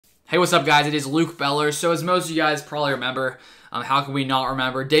Hey, what's up, guys? It is Luke Beller. So as most of you guys probably remember, how can we not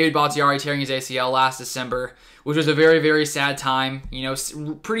remember, David Bakhtiari tearing his ACL last December, which was a very, very sad time. You know,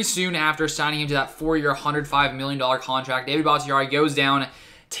 pretty soon after signing him to that 4-year, $105 million contract, David Bakhtiari goes down,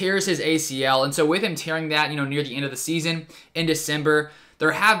 tears his ACL. And so with him tearing that, near the end of the season in December,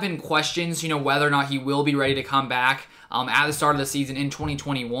 there have been questions, whether or not he will be ready to come back at the start of the season in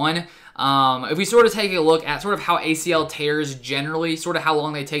 2021. If we sort of take a look at sort of how ACL tears generally, sort of how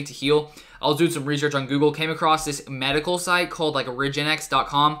long they take to heal, I was doing some research on Google, came across this medical site called like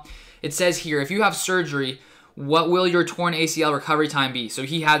Regenx.com. It says here, if you have surgery, what will your torn ACL recovery time be? So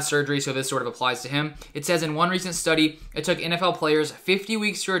he had surgery, so this sort of applies to him. It says in one recent study, it took NFL players 50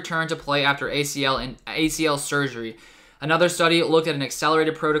 weeks to return to play after ACL surgery. Another study looked at an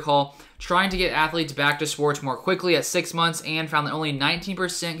accelerated protocol trying to get athletes back to sports more quickly at 6 months and found that only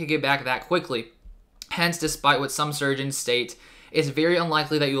 19% could get back that quickly. Hence, despite what some surgeons state, it's very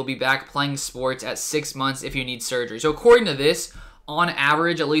unlikely that you will be back playing sports at 6 months if you need surgery. So according to this, on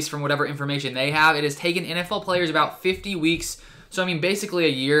average, at least from whatever information they have, it has taken NFL players about 50 weeks, so I mean basically a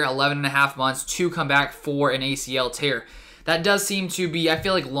year, 11 and a half months to come back for an ACL tear. That does seem to be, I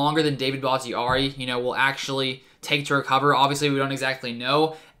feel like, longer than David Bakhtiari, will actually take to recover. Obviously, we don't exactly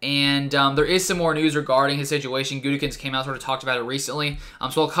know. And there is some more news regarding his situation. Gutekunst came out, sort of talked about it recently.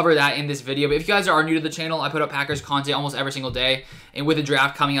 So I'll cover that in this video. But if you guys are new to the channel, I put up Packers content almost every single day. And with the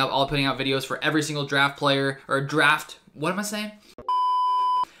draft coming up, I'll be putting out videos for every single draft player, or draft, what am I saying?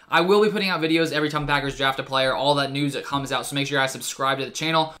 I will be putting out videos every time the Packers draft a player, all that news that comes out, so make sure you guys subscribe to the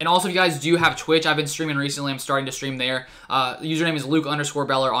channel. And also, if you guys do have Twitch, I've been streaming recently. I'm starting to stream there. The username is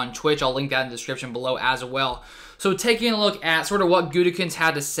Luke_Beller on Twitch. I'll link that in the description below as well. So taking a look at sort of what Gutekunst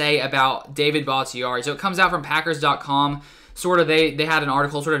had to say about David Bakhtiari. So it comes out from Packers.com. Sort of they had an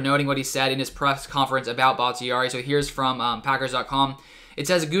article sort of noting what he said in his press conference about Bakhtiari. So here's from Packers.com. It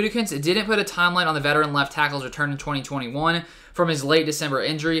says, Gutekunst didn't put a timeline on the veteran left tackle's return in 2021 from his late December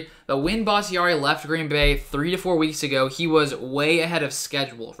injury, but when Bakhtiari left Green Bay 3 to 4 weeks ago, he was way ahead of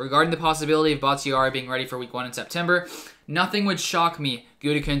schedule. Regarding the possibility of Bakhtiari being ready for Week 1 in September, nothing would shock me,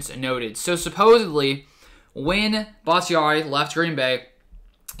 Gutekunst noted. So supposedly, when Bakhtiari left Green Bay,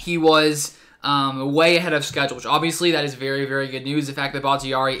 he was way ahead of schedule, which obviously that is very, very good news. The fact that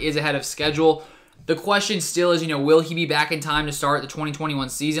Bakhtiari is ahead of schedule. The question still is, will he be back in time to start the 2021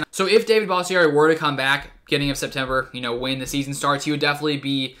 season? So if David Bakhtiari were to come back beginning of September, when the season starts, he would definitely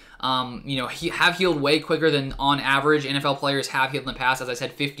be, have healed way quicker than on average NFL players have healed in the past. As I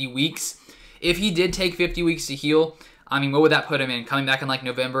said, 50 weeks. If he did take 50 weeks to heal, I mean, what would that put him in? Coming back in like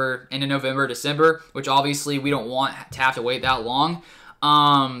November, December, which obviously we don't want to have to wait that long.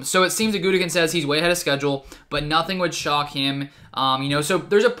 So it seems that Gutekunst says he's way ahead of schedule, but nothing would shock him. So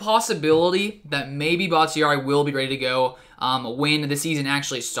there's a possibility that maybe Bakhtiari will be ready to go when the season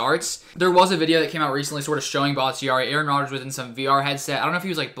actually starts. There was a video that came out recently sort of showing Bakhtiari. Aaron Rodgers was in some VR headset. I don't know if he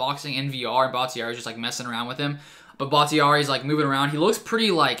was like boxing in VR and Bakhtiari was just like messing around with him. But Bakhtiari's like moving around. He looks pretty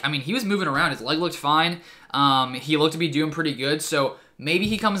he was moving around. His leg looked fine. He looked to be doing pretty good. So maybe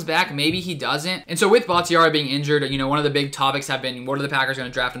he comes back, maybe he doesn't. And so with Bakhtiari being injured, one of the big topics have been, what are the Packers going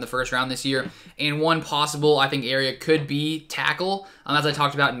to draft in the first round this year? And one possible, I think, area could be tackle. As I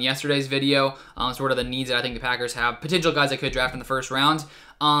talked about in yesterday's video, sort of the needs that I think the Packers have. Potential guys that could draft in the first round.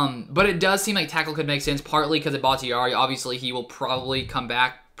 But it does seem like tackle could make sense, partly because of Bakhtiari. Obviously, he will probably come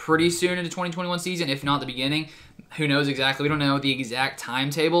back pretty soon into 2021 season, if not the beginning. Who knows exactly? We don't know the exact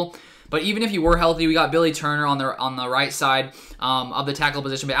timetable. But even if you were healthy, we got Billy Turner on the right side of the tackle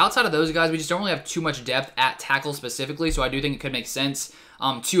position. But outside of those guys, we just don't really have too much depth at tackle specifically. So I do think it could make sense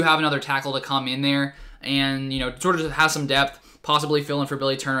to have another tackle to come in there and, sort of have some depth, possibly fill in for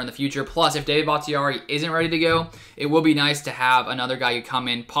Billy Turner in the future. Plus, if David Bakhtiari isn't ready to go, it will be nice to have another guy who come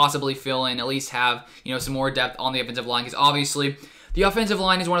in, possibly fill in, at least have, some more depth on the offensive line. Because obviously, the offensive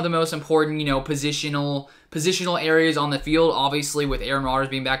line is one of the most important, positional areas on the field. Obviously, with Aaron Rodgers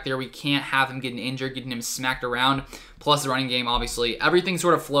being back there, we can't have him getting injured, getting him smacked around. Plus the running game, obviously. Everything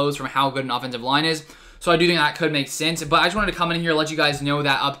sort of flows from how good an offensive line is. So I do think that could make sense. But I just wanted to come in here and let you guys know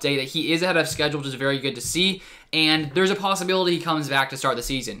that update, that he is ahead of schedule, which is very good to see. And there's a possibility he comes back to start the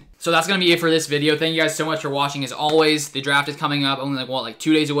season. So that's going to be it for this video. Thank you guys so much for watching. As always, the draft is coming up only like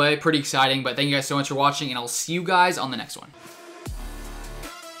 2 days away. Pretty exciting. But thank you guys so much for watching, and I'll see you guys on the next one.